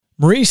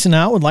Maurice and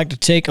I would like to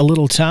take a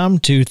little time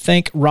to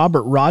thank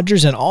Robert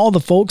Rogers and all the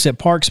folks at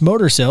Parks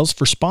Motor Sales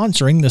for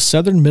sponsoring the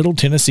Southern Middle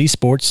Tennessee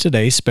Sports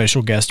Today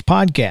special guest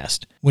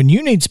podcast. When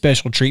you need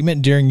special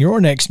treatment during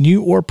your next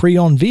new or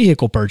pre-owned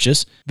vehicle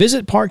purchase,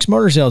 visit Parks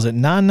Motor Sales at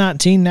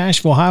 919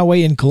 Nashville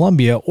Highway in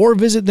Columbia or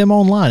visit them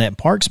online at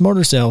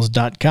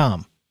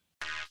parksmotorsales.com.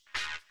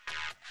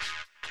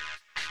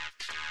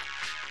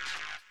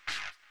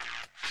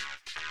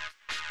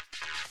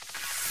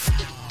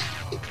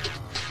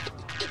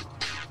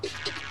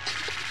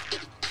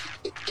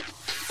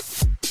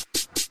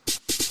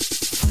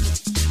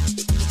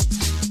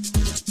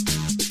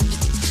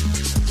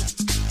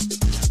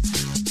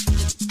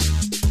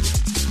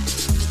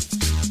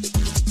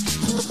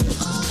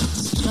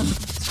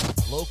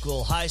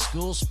 High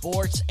school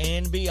sports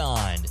and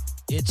beyond.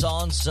 It's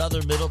on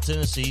Southern Middle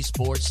Tennessee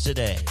Sports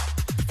Today.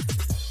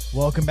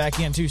 Welcome back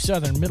into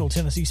Southern Middle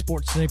Tennessee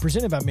Sports Today,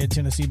 presented by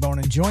Mid-Tennessee Bone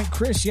and Joint.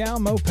 Chris Yao,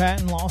 Mo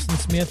Patton, Lawson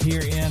Smith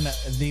here in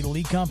the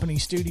Lee Company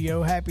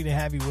studio. Happy to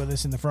have you with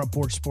us in the Front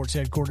Porch Sports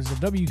headquarters of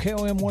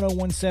WKOM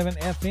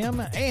 1017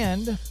 FM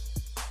and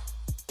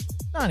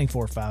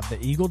 94.5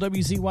 The Eagle,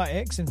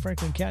 WZYX in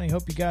Franklin County.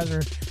 Hope you guys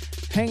are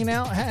hanging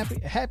out.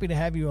 Happy to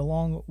have you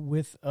along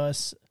with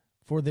us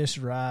for this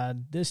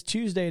ride. This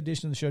Tuesday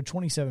edition of the show,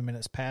 27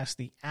 minutes past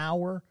the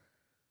hour.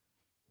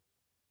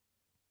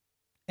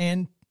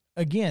 And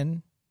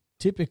again,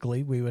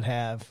 typically we would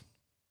have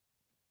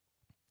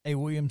a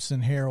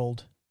Williamson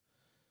Herald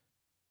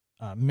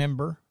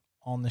member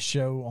on the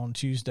show on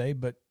Tuesday,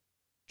 but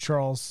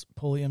Charles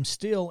Pulliam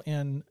still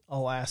in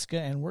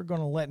Alaska, and we're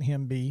going to let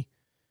him be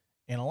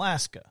in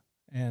Alaska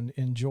and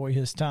enjoy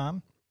his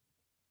time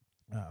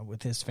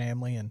with his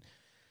family and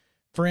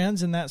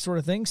friends and that sort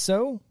of thing.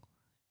 So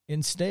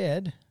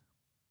instead,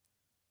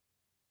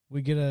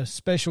 we get a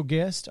special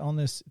guest on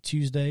this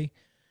Tuesday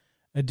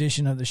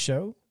edition of the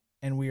show,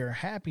 and we are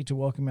happy to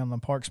welcome on the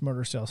Parks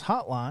Motor Sales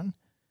Hotline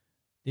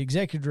the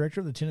Executive Director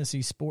of the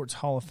Tennessee Sports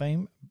Hall of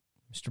Fame,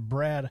 Mr.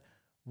 Brad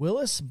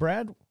Willis.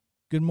 Brad,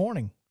 good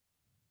morning.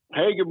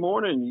 Hey, good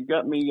morning. You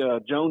got me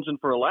jonesing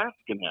for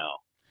Alaska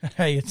now.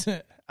 Hey,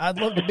 I'd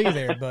love to be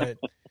there, but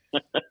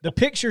the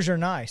pictures are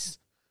nice.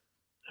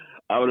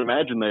 I would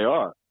imagine they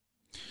are.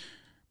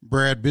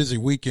 Brad, busy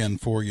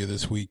weekend for you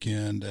this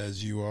weekend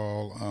as you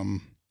all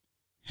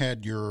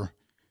had your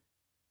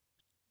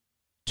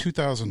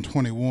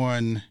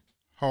 2021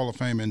 Hall of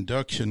Fame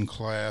induction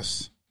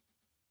class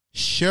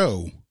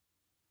show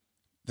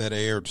that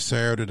aired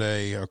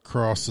Saturday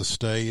across the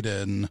state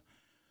and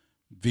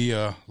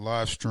via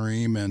live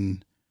stream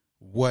and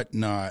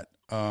whatnot.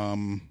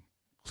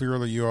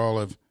 Clearly you all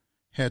have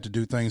had to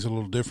do things a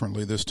little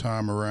differently this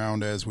time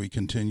around as we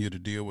continue to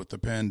deal with the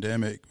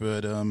pandemic,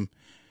 but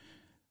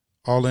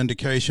all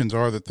indications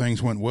are that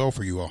things went well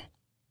for you all.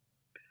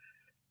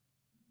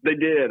 They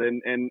did,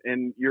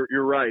 and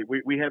you're right.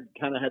 We had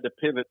kind of had to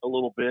pivot a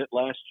little bit.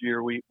 Last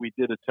year we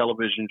did a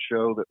television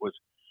show that was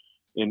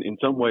in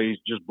some ways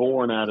just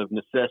born out of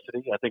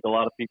necessity. I think a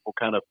lot of people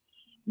kind of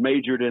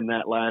majored in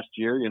that last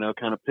year,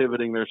 kind of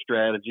pivoting their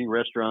strategy.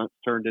 Restaurants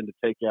turned into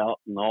takeout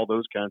and all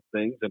those kinds of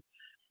things. And,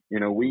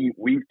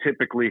 we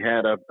typically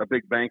had a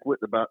big banquet,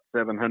 about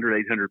 700,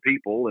 800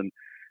 people, and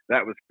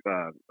that was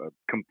a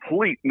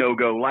complete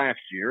no-go last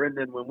year. And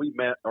then when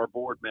our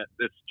board met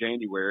this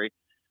January,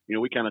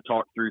 we kind of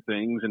talked through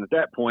things. And at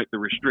that point, the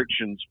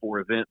restrictions for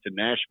events in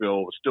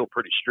Nashville was still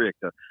pretty strict.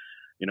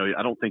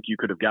 I don't think you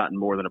could have gotten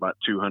more than about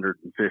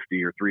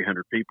 250 or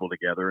 300 people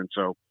together. And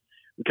so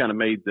we kind of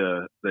made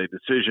the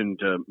decision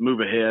to move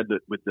ahead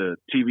with the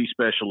TV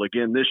special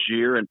again this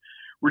year. And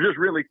we're just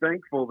really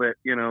thankful that,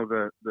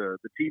 the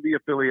TV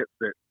affiliates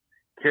that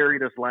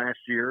carried us last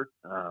year,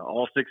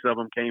 all 6 of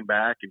them came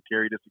back and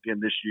carried us again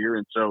this year.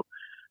 And so,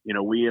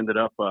 we ended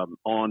up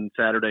on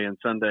Saturday and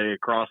Sunday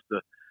across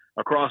the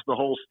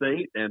whole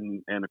state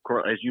and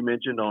across, as you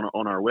mentioned,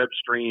 on our web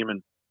stream.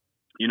 And,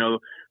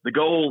 the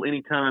goal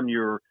anytime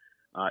you're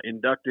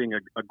inducting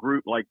a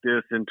group like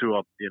this into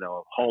a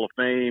Hall of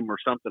Fame or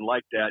something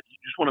like that, you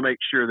just want to make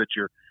sure that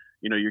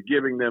you're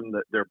giving them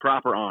their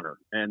proper honor.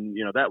 And,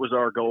 that was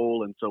our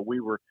goal. And so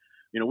we were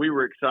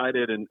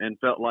excited and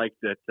felt like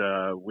that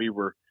we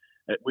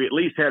at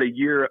least had a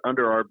year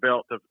under our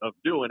belt of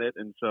doing it.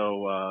 And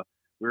so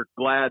we're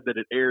glad that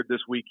it aired this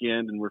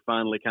weekend and we're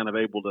finally kind of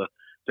able to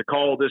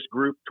call this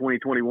group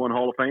 2021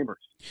 Hall of Famers.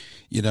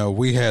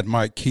 We had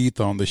Mike Keith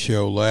on the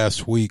show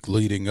last week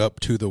leading up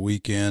to the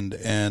weekend,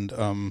 and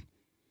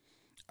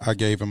I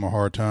gave him a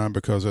hard time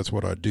because that's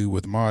what I do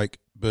with Mike.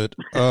 But,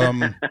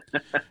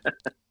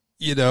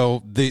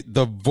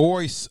 the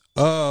voice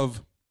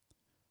of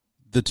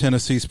the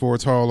Tennessee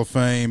Sports Hall of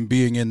Fame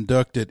being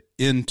inducted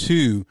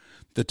into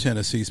the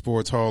Tennessee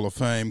Sports Hall of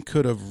Fame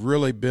could have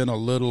really been a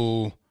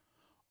little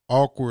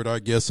awkward, I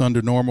guess,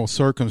 under normal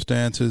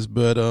circumstances,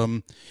 but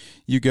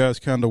you guys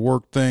kind of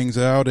worked things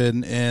out,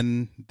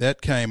 and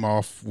that came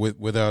off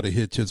without a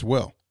hitch as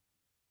well.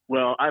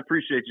 Well, I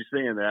appreciate you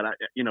saying that.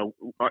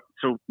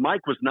 So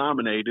Mike was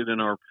nominated,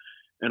 and our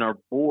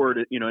board,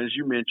 as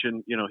you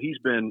mentioned, he's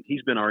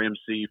been our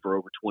MC for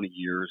over 20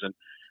 years,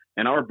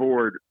 and our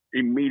board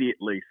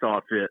immediately saw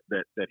fit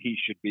that he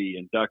should be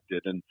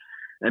inducted.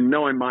 And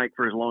knowing Mike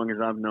for as long as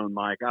I've known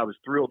Mike, I was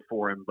thrilled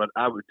for him. But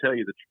I would tell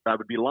you that I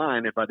would be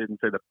lying if I didn't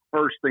say the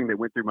first thing that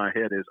went through my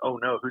head is, oh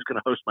no, who's going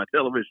to host my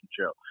television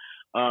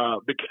show?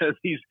 Because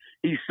he's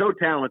so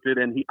talented,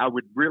 and I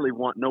would really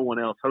want no one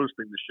else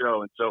hosting the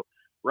show. And so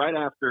right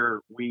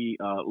after we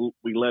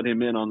let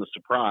him in on the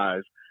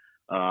surprise,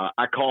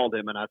 I called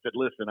him and I said,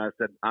 listen,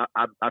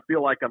 I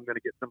feel like I'm going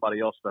to get somebody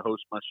else to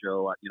host my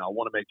show. I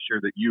want to make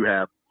sure that you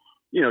have,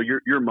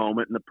 your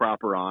moment and the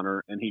proper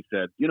honor. And he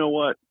said, you know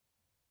what?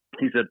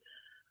 He said,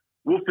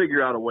 we'll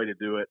figure out a way to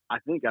do it. I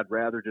think I'd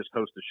rather just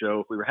host a show.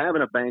 If we were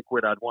having a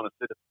banquet, I'd want to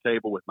sit at the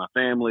table with my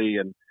family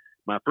and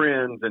my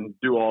friends and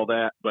do all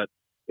that. But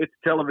it's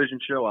a television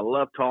show. I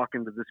love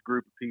talking to this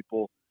group of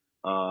people.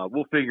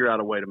 We'll figure out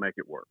a way to make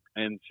it work.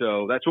 And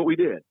so that's what we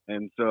did.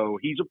 And so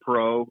he's a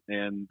pro,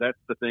 and that's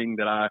the thing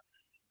that I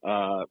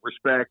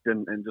respect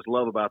and just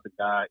love about the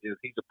guy is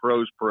he's a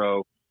pro's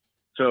pro.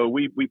 So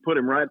we put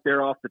him right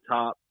there off the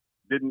top,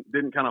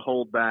 didn't kind of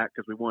hold back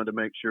because we wanted to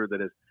make sure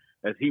that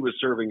as he was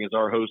serving as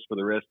our host for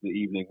the rest of the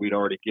evening, we'd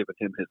already given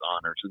him his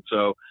honors. And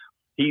so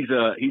he's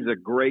a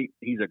great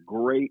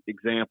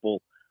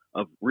example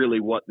of really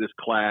what this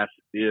class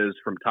is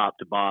from top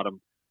to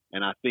bottom.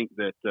 And I think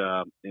that,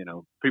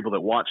 people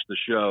that watch the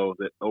show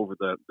that over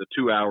the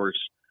 2 hours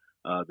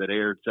that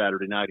aired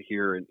Saturday night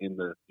here in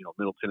the,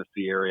 Middle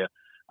Tennessee area,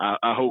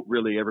 I hope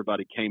really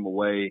everybody came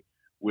away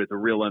with a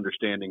real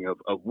understanding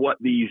of what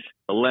these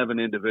 11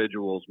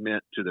 individuals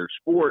meant to their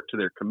sport, to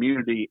their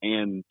community,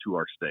 and to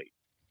our state.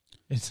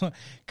 It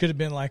could have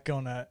been like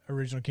on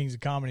original Kings of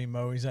Comedy,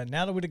 Mo. He's like,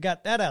 now that we'd have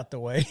got that out the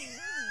way.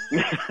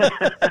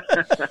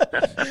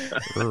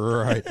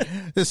 Right.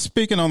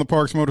 Speaking on the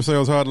Parks Motor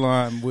Sales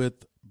Hotline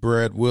with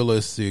Brad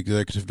Willis, the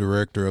executive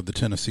director of the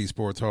Tennessee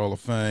Sports Hall of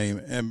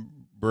Fame. And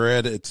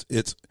Brad,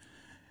 it's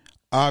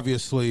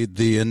obviously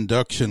the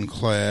induction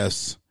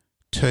class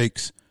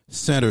takes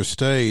center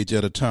stage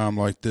at a time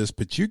like this,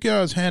 but you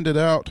guys handed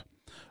out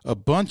a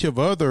bunch of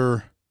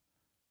other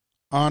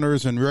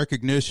honors and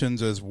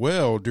recognitions as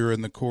well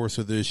during the course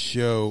of this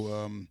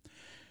show.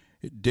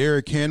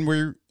 Derrick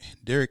Henry,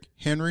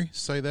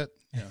 say that?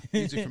 Yeah,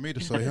 easy for me to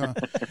say, huh?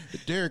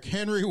 Derrick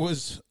Henry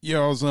was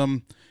y'all's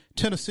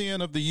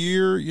Tennessean of the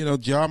Year.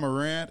 Ja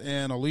Morant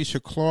and Alicia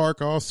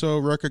Clark also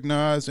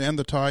recognized, and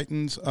the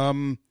Titans.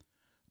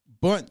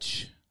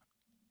 Bunch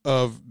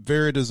of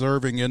very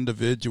deserving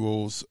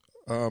individuals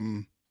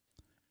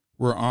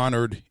were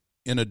honored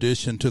in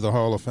addition to the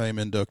Hall of Fame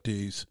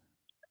inductees.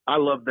 I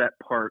love that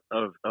part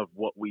of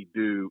what we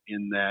do,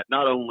 in that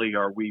not only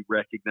are we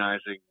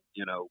recognizing,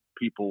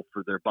 people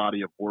for their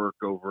body of work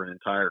over an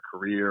entire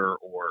career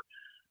or,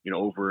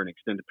 over an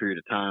extended period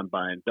of time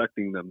by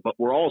inducting them, but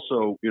we're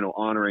also,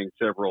 honoring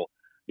several,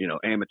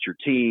 amateur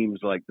teams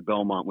like the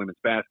Belmont women's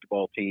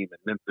basketball team and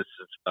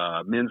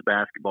Memphis men's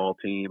basketball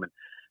team, and,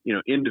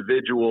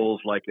 individuals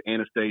like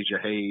Anastasia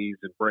Hayes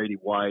and Brady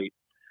White.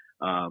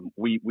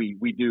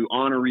 We do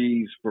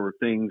honorees for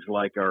things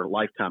like our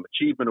Lifetime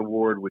Achievement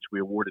Award, which we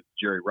awarded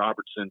to Jerry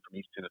Robertson from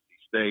East Tennessee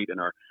State, and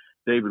our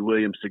David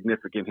Williams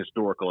Significant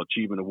Historical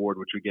Achievement Award,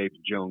 which we gave to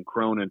Joan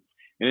Cronin.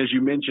 And as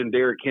you mentioned,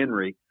 Derrick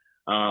Henry,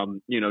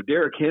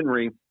 Derrick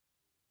Henry,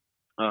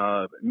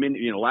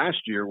 last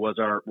year was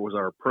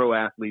our Pro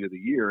Athlete of the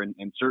Year,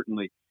 and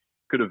certainly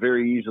could have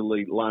very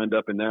easily lined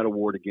up in that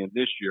award again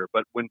this year.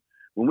 But when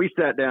we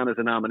sat down as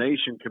a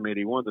nomination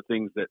committee, one of the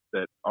things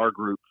that our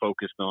group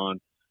focused on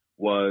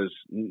was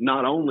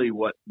not only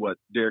what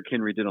Derrick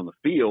Henry did on the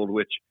field,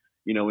 which,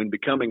 in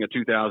becoming a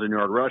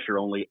 2,000-yard rusher,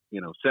 only,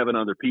 7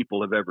 other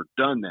people have ever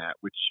done that,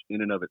 which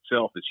in and of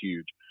itself is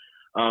huge.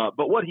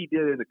 But what he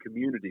did in the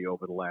community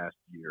over the last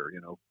year,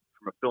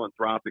 from a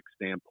philanthropic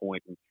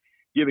standpoint, and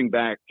giving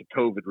back to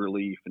COVID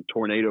relief and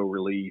tornado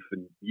relief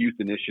and youth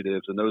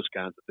initiatives and those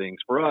kinds of things.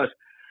 For us,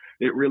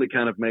 it really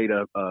kind of made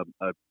a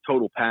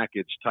total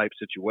package type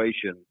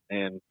situation.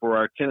 And for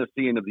our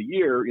Tennessean of the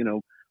Year,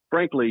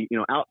 frankly,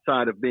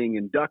 outside of being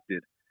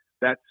inducted,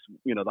 that's,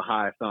 the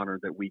highest honor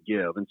that we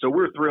give. And so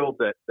we're thrilled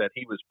that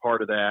he was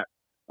part of that.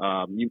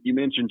 You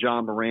mentioned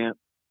Ja Morant.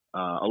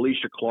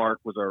 Alicia Clark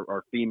was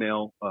our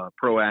female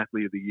Pro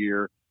Athlete of the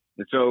Year.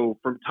 And so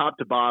from top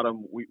to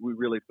bottom, we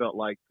really felt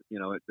like,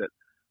 that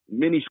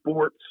many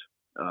sports,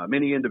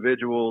 many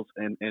individuals,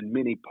 and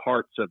many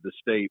parts of the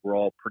state were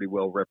all pretty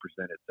well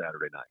represented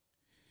Saturday night.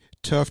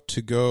 Tough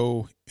to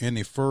go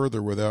any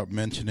further without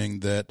mentioning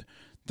that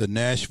the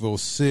Nashville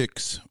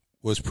Six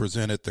was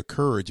presented the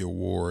Courage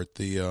Award.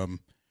 The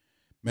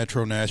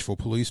Metro Nashville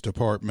Police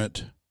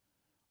Department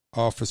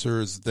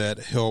officers that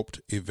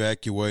helped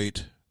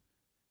evacuate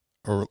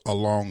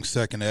along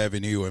 2nd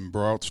Avenue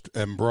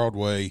and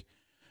Broadway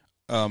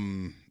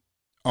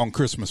on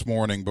Christmas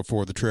morning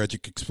before the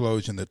tragic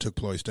explosion that took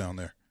place down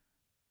there.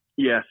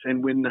 Yes,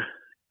 and when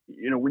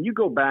you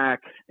go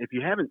back, if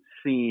you haven't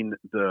seen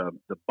the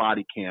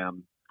body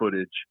cam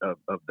footage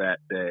of that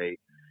day,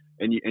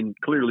 and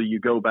clearly you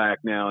go back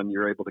now and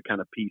you're able to kind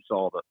of piece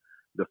all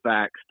the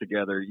facts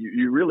together,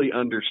 you really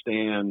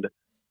understand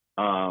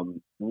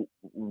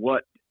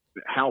what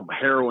how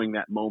harrowing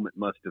that moment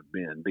must have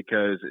been,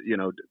 because, you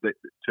know,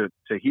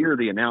 to hear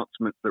the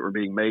announcements that were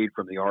being made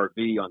from the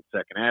RV on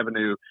 2nd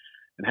Avenue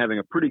and having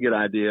a pretty good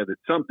idea that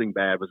something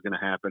bad was going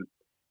to happen.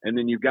 And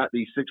then you've got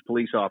these 6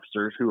 police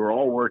officers who are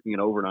all working an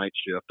overnight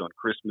shift on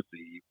Christmas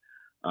Eve.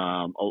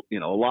 You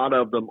know, a lot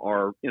of them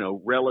are, you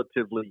know,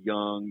 relatively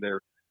young.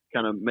 They're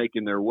kind of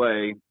making their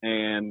way,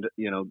 and,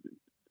 you know,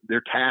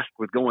 they're tasked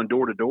with going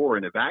door to door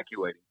and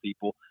evacuating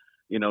people,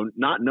 you know,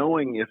 not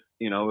knowing if,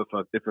 you know, if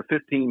a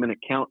 15-minute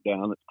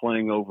countdown that's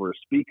playing over a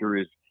speaker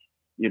is,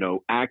 you know,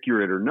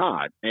 accurate or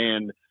not.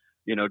 And,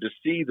 you know, to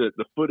see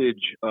the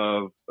footage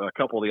of a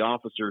couple of the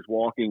officers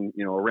walking,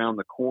 you know, around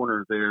the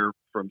corner there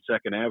from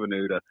 2nd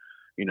Avenue to,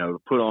 you know,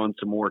 put on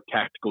some more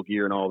tactical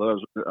gear and all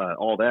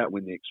that,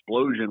 when the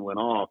explosion went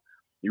off,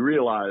 you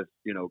realize,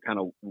 you know, kind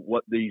of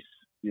what these,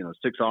 you know,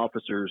 6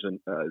 officers and,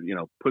 you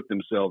know, put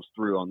themselves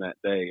through on that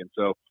day. And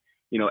so,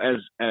 you know,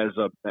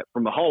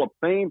 from the Hall of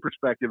Fame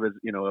perspective, as,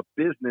 you know, a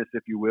business,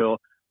 if you will,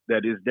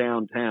 that is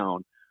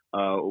downtown,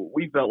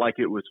 we felt like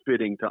it was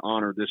fitting to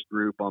honor this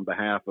group on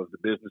behalf of the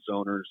business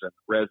owners and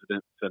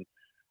residents.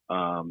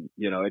 And,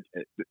 you know,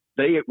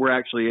 they were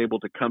actually able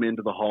to come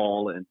into the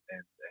hall and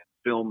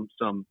film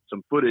some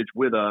footage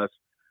with us.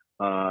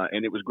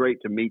 And it was great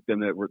to meet them.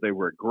 They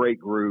were a great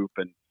group,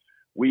 and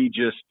we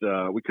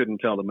couldn't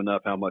tell them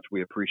enough how much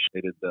we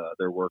appreciated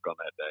their work on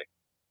that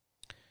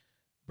day.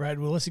 Brad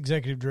Willis,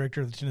 Executive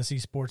Director of the Tennessee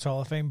Sports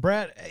Hall of Fame.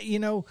 Brad, you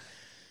know,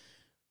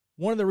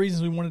 one of the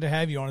reasons we wanted to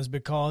have you on is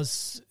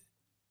because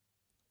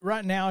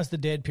right now is the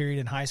dead period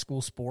in high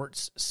school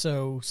sports.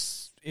 So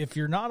if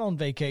you're not on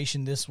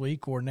vacation this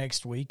week or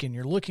next week and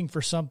you're looking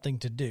for something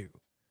to do,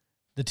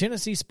 the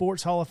Tennessee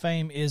Sports Hall of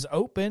Fame is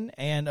open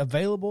and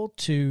available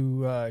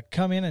to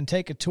come in and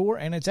take a tour,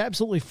 and it's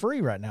absolutely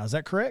free right now. Is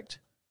that correct?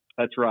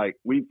 That's right.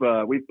 We've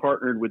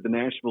partnered with the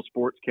Nashville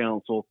Sports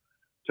Council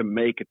to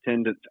make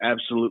attendance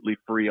absolutely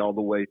free all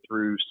the way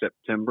through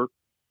September.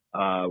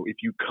 If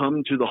you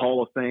come to the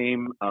Hall of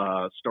Fame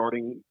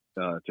starting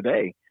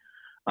today,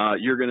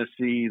 you're going to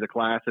see the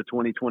class of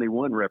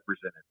 2021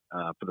 represented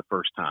for the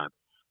first time.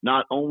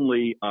 Not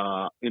only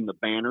in the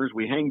banners,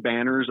 we hang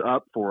banners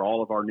up for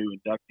all of our new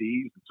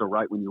inductees. So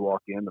right when you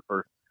walk in, the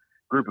first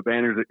group of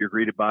banners that you're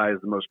greeted by is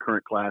the most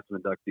current class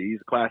of inductees.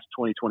 The class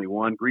of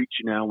 2021 greets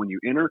you now when you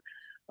enter.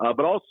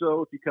 But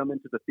also, if you come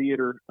into the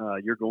theater,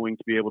 you're going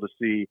to be able to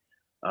see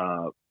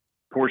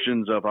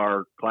portions of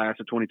our class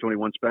of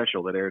 2021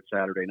 special that aired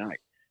Saturday night.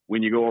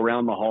 When you go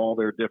around the hall,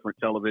 there are different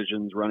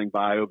televisions running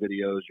bio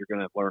videos. You're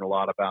going to learn a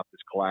lot about this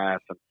class.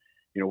 And,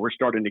 you know, we're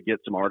starting to get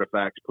some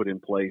artifacts put in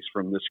place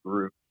from this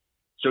group.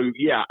 So,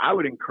 yeah, I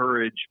would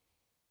encourage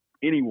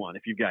anyone,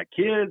 if you've got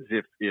kids,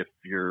 if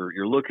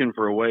you're looking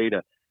for a way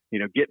to, you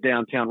know, get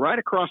downtown. Right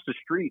across the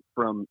street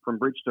from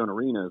Bridgestone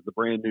Arena is the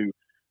brand new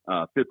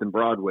 5th and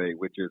Broadway,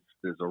 which is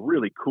a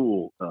really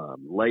cool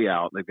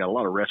layout. They've got a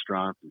lot of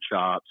restaurants and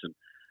shops, and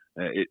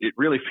it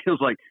really feels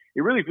like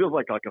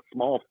a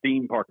small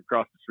theme park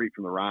across the street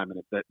from the Ryman,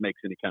 if that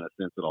makes any kind of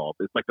sense at all.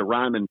 It's like the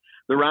Ryman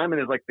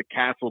is like the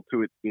castle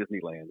to its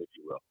Disneyland, if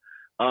you will.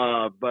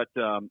 But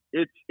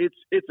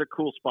it's a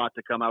cool spot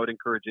to come. I would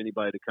encourage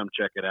anybody to come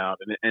check it out.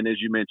 And as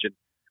you mentioned,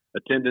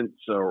 attendance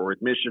or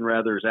admission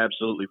rather is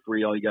absolutely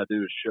free. All you got to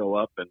do is show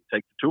up and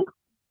take the tour.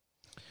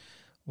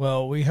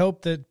 Well, we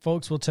hope that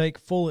folks will take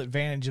full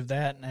advantage of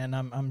that, and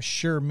I'm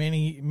sure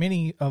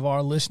many of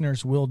our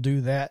listeners will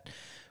do that.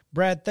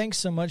 Brad, thanks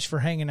so much for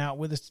hanging out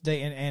with us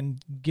today and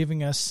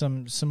giving us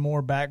some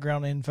more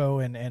background info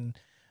and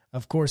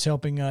of course,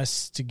 helping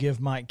us to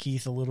give Mike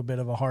Keith a little bit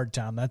of a hard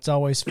time. That's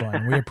always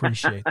fun. We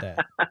appreciate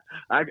that.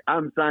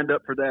 I'm signed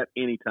up for that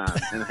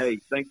anytime. And, hey,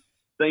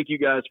 thank you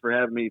guys for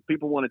having me. If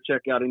people want to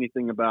check out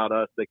anything about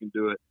us, they can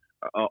do it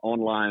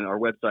online. Our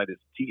website is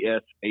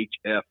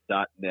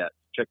tshf.net.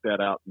 Check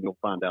that out, and you'll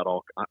find out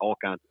all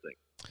kinds of things.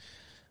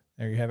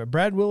 There you have it.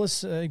 Brad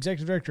Willis,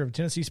 Executive Director of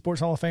Tennessee Sports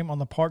Hall of Fame on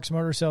the Parks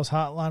Motor Sales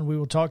Hotline. We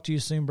will talk to you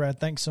soon, Brad.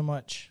 Thanks so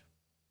much.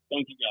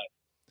 Thank you, guys.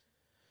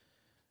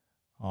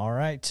 All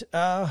right.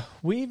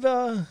 We've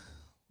got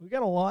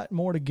a lot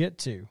more to get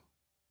to,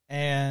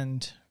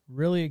 and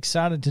really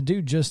excited to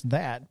do just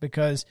that,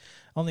 because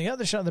on the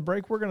other side of the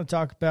break, we're going to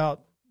talk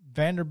about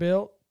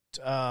Vanderbilt,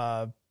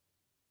 College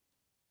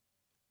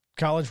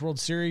World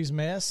Series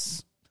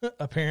mess.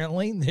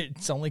 Apparently,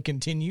 it's only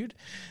continued.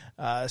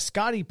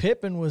 Scottie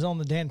Pippen was on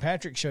the Dan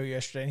Patrick Show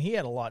yesterday, and he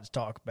had a lot to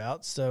talk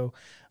about. So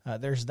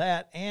there's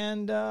that,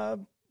 and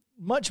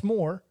much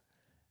more.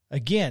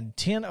 Again,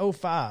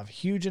 10:05,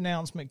 huge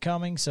announcement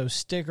coming, so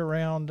stick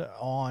around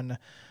on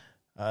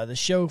the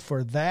show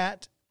for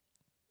that.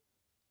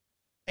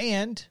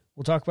 And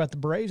we'll talk about the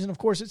Braves, and, of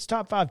course, it's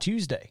Top 5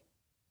 Tuesday.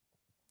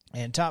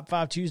 And Top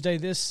 5 Tuesday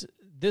this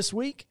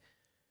week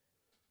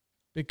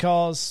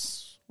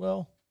because,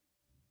 well,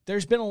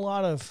 there's been a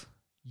lot of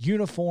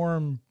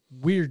uniform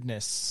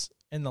weirdness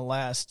in the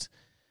last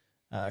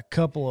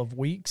couple of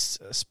weeks,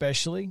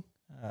 especially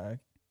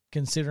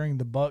considering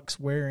the Bucks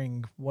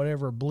wearing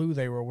whatever blue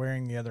they were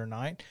wearing the other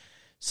night.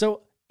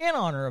 So in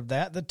honor of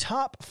that, the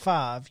top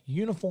 5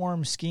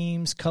 uniform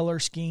schemes, color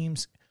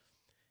schemes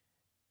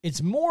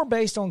It's more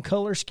based on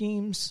color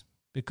schemes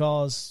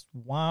because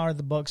why are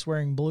the Bucks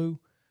wearing blue?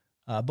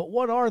 But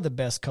what are the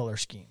best color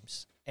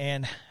schemes?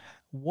 And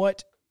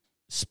what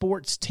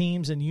sports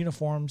teams and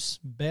uniforms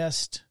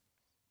best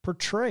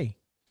portray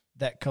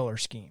that color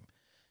scheme?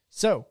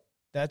 So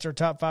that's our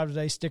top 5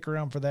 today. Stick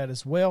around for that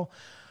as well.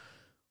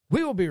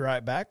 We will be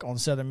right back on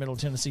Southern Middle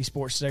Tennessee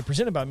Sports Today,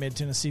 presented by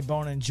Mid-Tennessee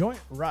Bone and Joint,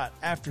 right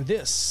after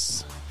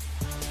this.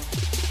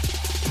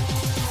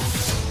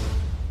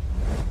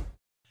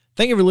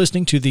 Thank you for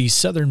listening to the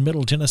Southern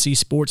Middle Tennessee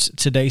Sports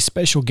Today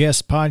special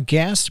guest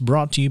podcast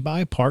brought to you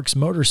by Parks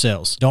Motor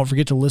Sales. Don't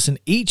forget to listen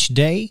each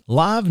day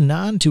live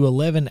 9 to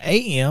 11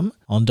 a.m.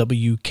 on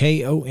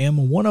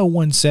WKOM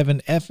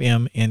 1017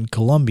 FM in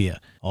Columbia.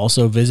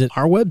 Also visit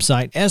our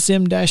website,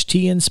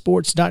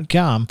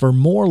 sm-tnsports.com, for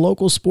more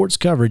local sports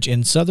coverage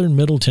in Southern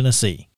Middle Tennessee.